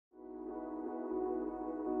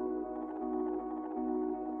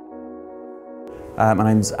My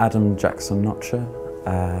name's Adam Jackson-Nocher.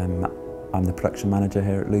 I'm the production manager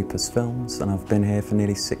here at Lupus Films, and I've been here for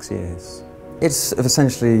nearly 6 years. It's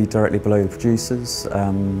essentially directly below the producers,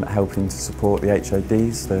 helping to support the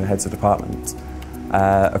HODs, the heads of department,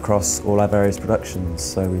 across all our various productions.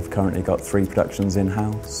 So we've currently got 3 productions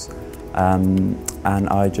in-house, and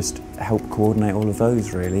I just help coordinate all of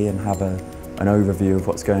those really and have an overview of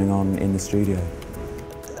what's going on in the studio.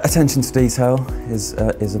 Attention to detail is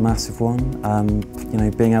a massive one. You know,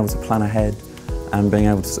 being able to plan ahead and being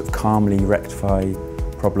able to sort of calmly rectify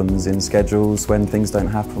problems in schedules when things don't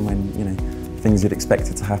happen, when things you'd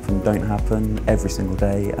expected to happen don't happen every single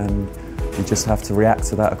day, and you just have to react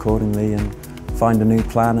to that accordingly and find a new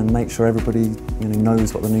plan and make sure everybody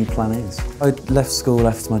knows what the new plan is. I left school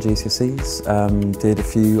after my GCSEs, did a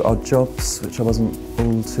few odd jobs which I wasn't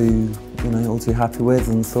all too happy with,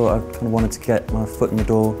 and thought I kind of wanted to get my foot in the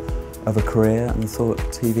door of a career, and thought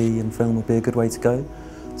TV and film would be a good way to go.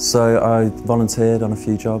 So I volunteered on a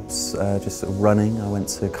few jobs, just sort of running. I went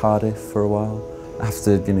to Cardiff for a while.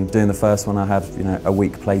 After doing the first one, I had a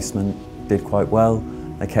week placement, did quite well.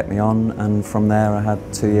 They kept me on, and from there I had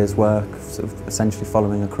 2 years' work, sort of essentially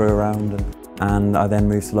following a crew around. And I then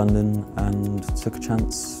moved to London and took a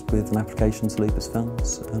chance with an application to Lupus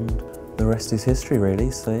Films, and the rest is history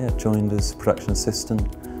really. So yeah, joined as production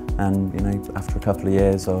assistant, and after a couple of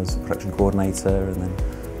years I was a production coordinator, and then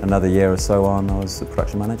another year or so on I was a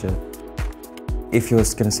production manager. If you're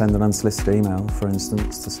going to send an unsolicited email, for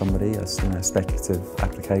instance, to somebody, a speculative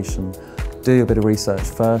application, do a bit of research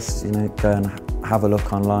first. Go and have a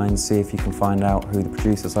look online, see if you can find out who the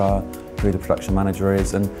producers are, who the production manager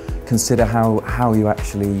is, and consider how you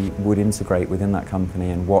actually would integrate within that company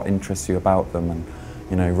and what interests you about them.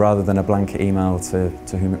 And rather than a blanket email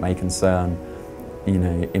to whom it may concern,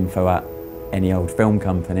 info at any old film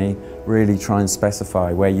company, really try and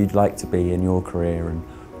specify where you'd like to be in your career and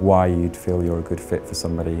why you'd feel you're a good fit for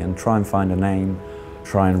somebody, and try and find a name,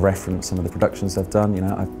 try and reference some of the productions they've done.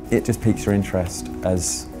 It just piques your interest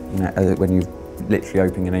as when you literally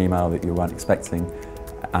opening an email that you weren't expecting,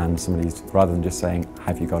 and somebody's, rather than just saying,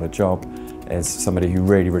 have you got a job, is somebody who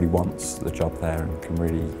really wants the job there and can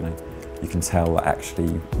really, you can tell that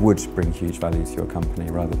actually would bring huge value to your company,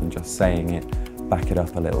 rather than just saying it. Back it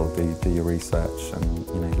up a little, do your research,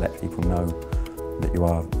 and let people know that you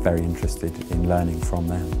are very interested in learning from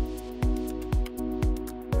them.